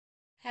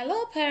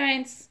Hello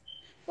parents,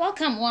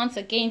 welcome once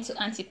again to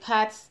Auntie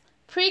Pat's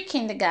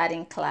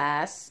pre-kindergarten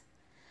class.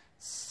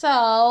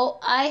 So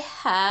I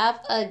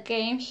have a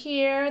game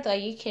here that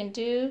you can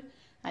do.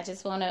 I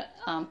just want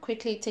to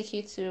quickly take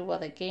you through what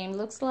the game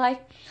looks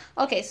like.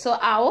 Okay, so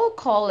I will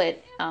call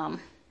it a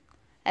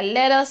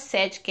letter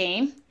search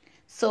game.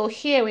 So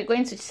here we're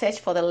going to search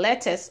for the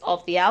letters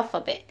of the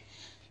alphabet.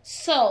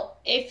 So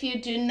if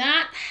you do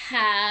not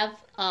have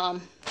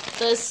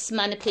this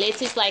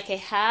manipulatives like I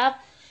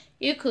have,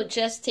 you could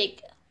just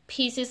take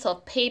pieces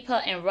of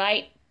paper and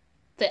write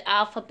the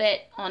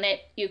alphabet on it.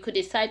 You could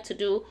decide to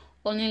do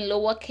only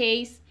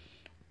lowercase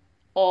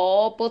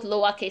or both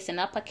lowercase and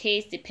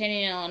uppercase,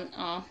 depending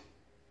on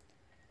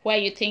where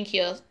you think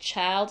your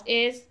child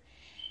is.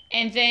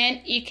 And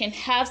then you can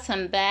have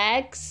some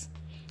bags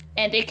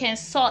and they can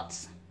sort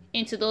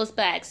into those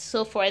bags.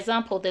 So for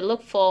example, they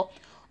look for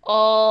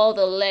all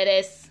the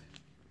letters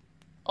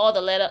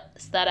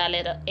that are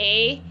letter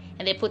A,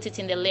 and they put it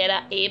in the letter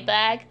A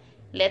bag,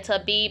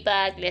 letter B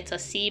bag, letter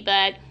C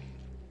bag.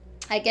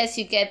 I guess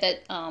you get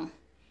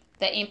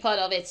the import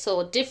of it.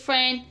 So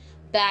different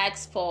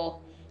bags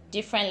for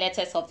different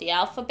letters of the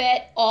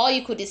alphabet, or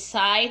you could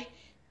decide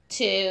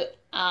to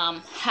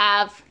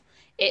have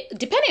it,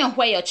 depending on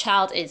where your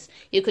child is,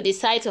 you could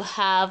decide to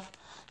have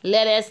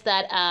letters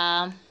that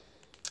are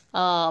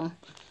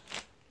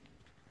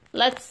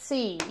let's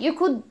see, you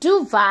could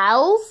do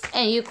vowels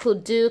and you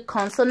could do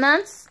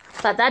consonants,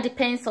 but that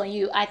depends on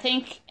you. I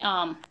think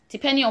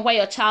depending on where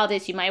your child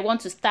is, you might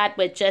want to start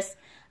with just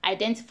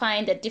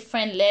identifying the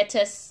different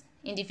letters,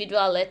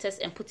 individual letters,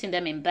 and putting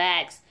them in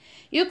bags.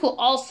 You could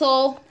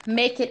also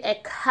make it a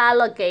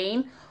color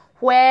game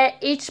where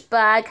each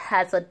bag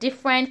has a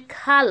different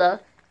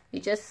color. You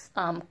just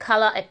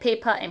color a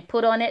paper and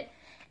put on it,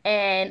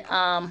 and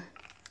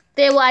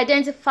they will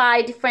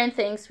identify different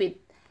things with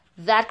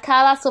that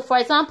color. So for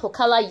example,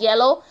 color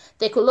yellow,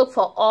 they could look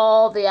for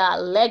all their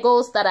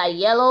Legos that are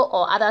yellow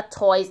or other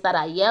toys that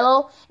are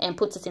yellow and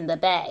put it in the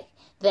bag.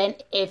 Then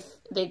if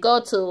they go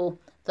to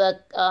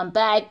the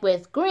bag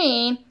with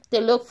green,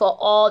 they look for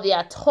all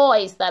their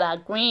toys that are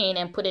green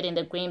and put it in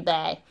the green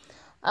bag.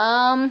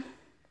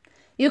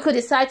 You could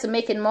decide to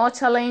make it more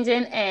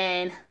challenging,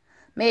 and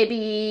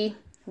maybe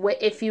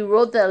if you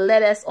wrote the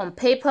letters on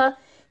paper,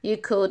 you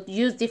could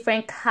use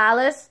different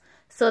colors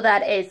so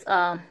that it's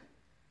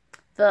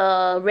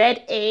the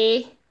red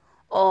A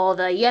or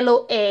the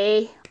yellow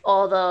A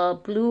or the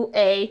blue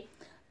A.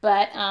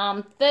 But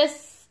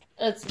this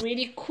is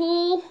really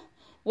cool.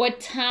 With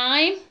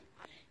time,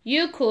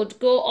 you could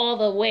go all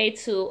the way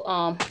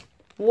to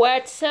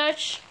word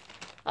search,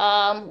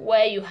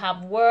 where you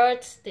have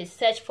words. They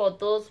search for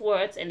those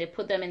words and they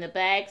put them in the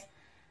bags.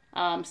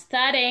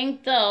 Starting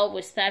though,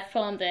 we start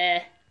from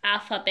the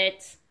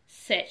alphabet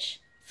search.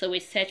 So we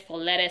search for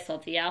letters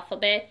of the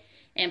alphabet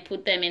and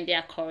put them in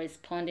their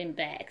corresponding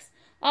bags.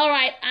 All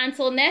right,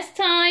 until next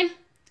time,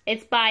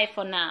 it's bye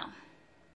for now.